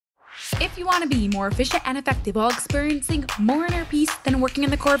If you want to be more efficient and effective while experiencing more inner peace, then working on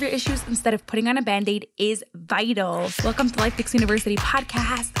the core of your issues instead of putting on a bandaid is vital. Welcome to LifePix University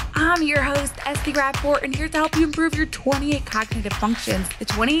podcast. I'm your host, Esty Rapport, and here to help you improve your 28 cognitive functions, the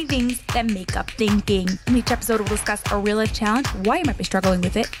 28 things that make up thinking. In each episode, we'll discuss a real-life challenge, why you might be struggling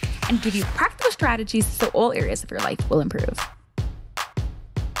with it, and give you practical strategies so all areas of your life will improve.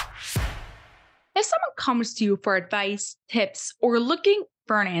 If someone comes to you for advice, tips, or looking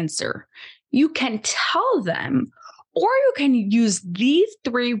for an answer, you can tell them, or you can use these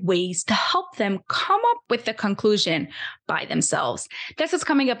 3 ways to help them come up with the conclusion by themselves. That's what's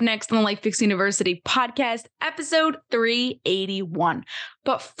coming up next on the LifePix University podcast, episode 381.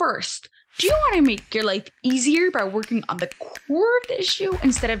 But first, do you want to make your life easier by working on the core of the issue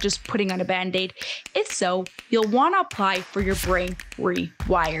instead of just putting on a band-aid? If so, you'll want to apply for Your Brain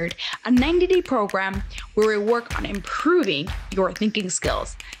Rewired, a 90-day program where we work on improving your thinking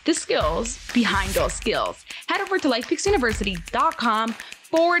skills, the skills behind all skills. Head over to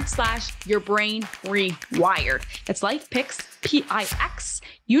lifepixuniversity.com/Your Brain Rewired. That's LifePix,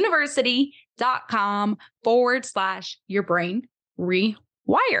 University.com/Your Brain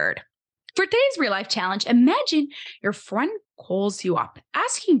Rewired. For today's real life challenge, imagine your friend calls you up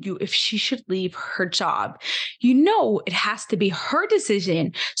asking you if she should leave her job. You know it has to be her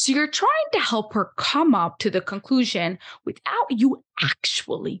decision, so you're trying to help her come up to the conclusion without you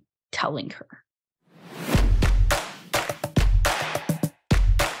actually telling her.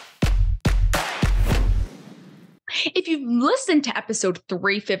 If you've listened to episode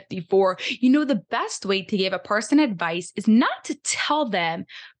 354, you know the best way to give a person advice is not to tell them,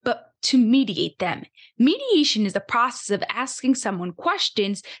 but to mediate them. Mediation is the process of asking someone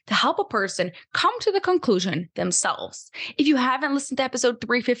questions to help a person come to the conclusion themselves. If you haven't listened to episode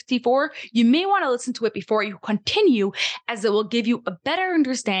 354, you may want to listen to it before you continue, as it will give you a better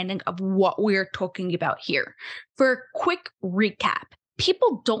understanding of what we're talking about here. For a quick recap,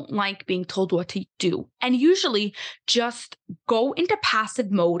 people don't like being told what to do and usually just go into passive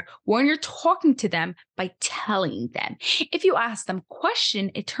mode when you're talking to them by telling them. If you ask them a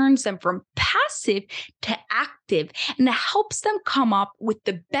question, it turns them from passive to active, and it helps them come up with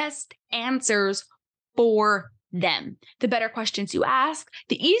the best answers for them. The better questions you ask,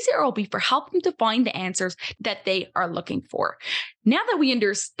 the easier it will be for helping to find the answers that they are looking for. Now that we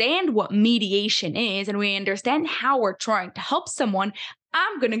understand what mediation is and we understand how we're trying to help someone,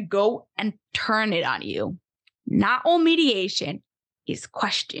 I'm going to go and turn it on you. Not all mediation is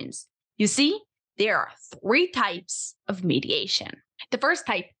questions. You see, there are 3 types of mediation. The first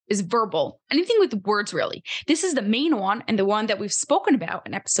type is verbal, anything with words really. This is the main one and the one that we've spoken about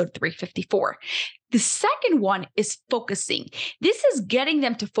in episode 354. The second one is focusing. This is getting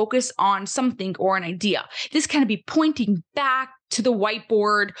them to focus on something or an idea. This can be pointing back to the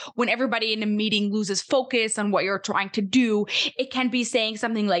whiteboard when everybody in a meeting loses focus on what you're trying to do. It can be saying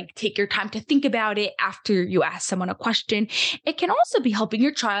something like, take your time to think about it after you ask someone a question. It can also be helping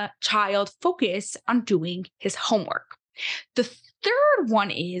your child focus on doing his homework. The third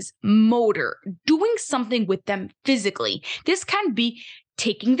one is motor, doing something with them physically. This can be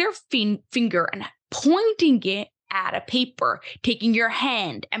taking their finger and pointing it at a paper, taking your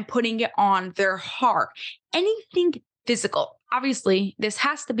hand and putting it on their heart, anything physical. Obviously, this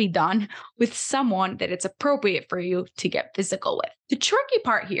has to be done with someone that it's appropriate for you to get physical with. The tricky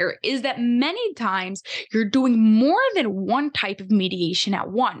part here is that many times you're doing more than one type of mediation at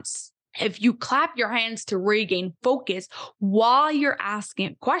once. If you clap your hands to regain focus while you're asking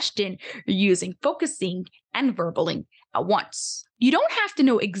a question, you're using focusing and verbaling at once. You don't have to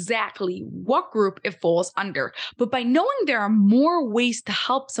know exactly what group it falls under, but by knowing there are more ways to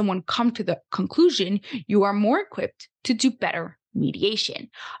help someone come to the conclusion, you are more equipped to do better mediation.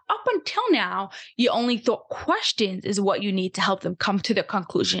 Up until now, you only thought questions is what you need to help them come to the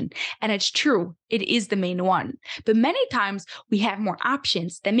conclusion. And it's true, it is the main one. But many times we have more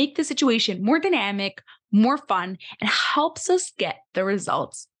options that make the situation more dynamic, more fun, and helps us get the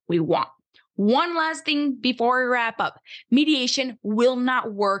results we want. One last thing before we wrap up. Mediation will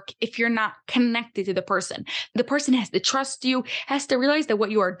not work if you're not connected to the person. The person has to trust you, has to realize that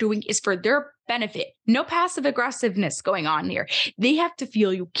what you are doing is for their benefit. No passive aggressiveness going on here. They have to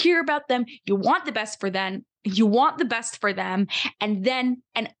feel you care about them, you want the best for them, and then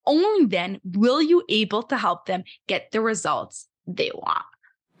and only then will you able to help them get the results they want.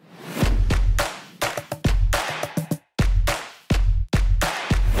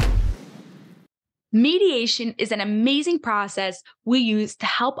 Mediation is an amazing process we use to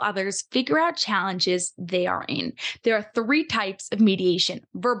help others figure out challenges they are in. There are 3 types of mediation: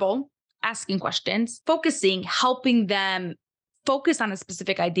 verbal, asking questions; focusing, helping them focus on a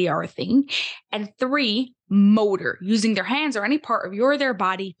specific idea or thing. And 3, motor, using their hands or any part of their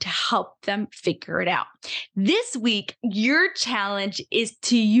body to help them figure it out. This week, your challenge is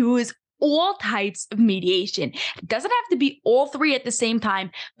to use all types of mediation. It doesn't have to be all 3 at the same time,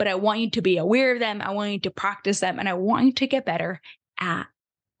 but I want you to be aware of them. I want you to practice them, and I want you to get better at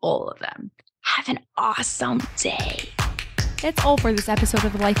all of them. Have an awesome day. That's all for this episode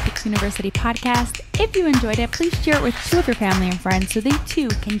of the LifePix University podcast. If you enjoyed it, please share it with 2 of your family and friends so they too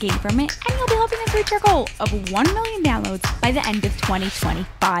can gain from it, and you'll be helping us reach our goal of 1 million downloads by the end of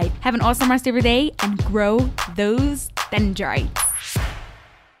 2025. Have an awesome rest of your day and grow those dendrites.